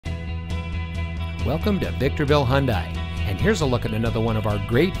Welcome to Victorville Hyundai, and here's a look at another one of our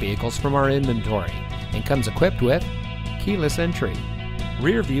great vehicles from our inventory, and comes equipped with keyless entry,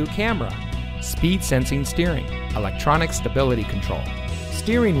 rear view camera, speed sensing steering, electronic stability control,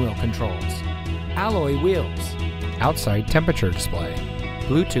 steering wheel controls, alloy wheels, outside temperature display,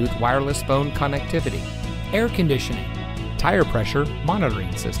 Bluetooth wireless phone connectivity, air conditioning, tire pressure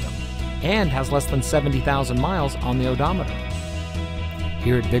monitoring system, and has less than 70,000 miles on the odometer.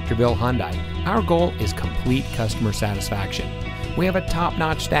 Here at Victorville Hyundai, our goal is complete customer satisfaction. We have a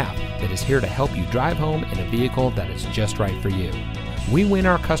top-notch staff that is here to help you drive home in a vehicle that is just right for you. We win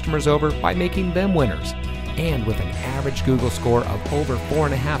our customers over by making them winners. And with an average Google score of over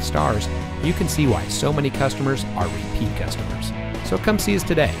 4.5 stars, you can see why so many customers are repeat customers. So come see us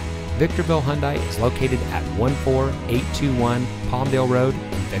today. Victorville Hyundai is located at 14821 Palmdale Road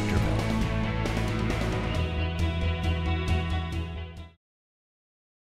in Victorville.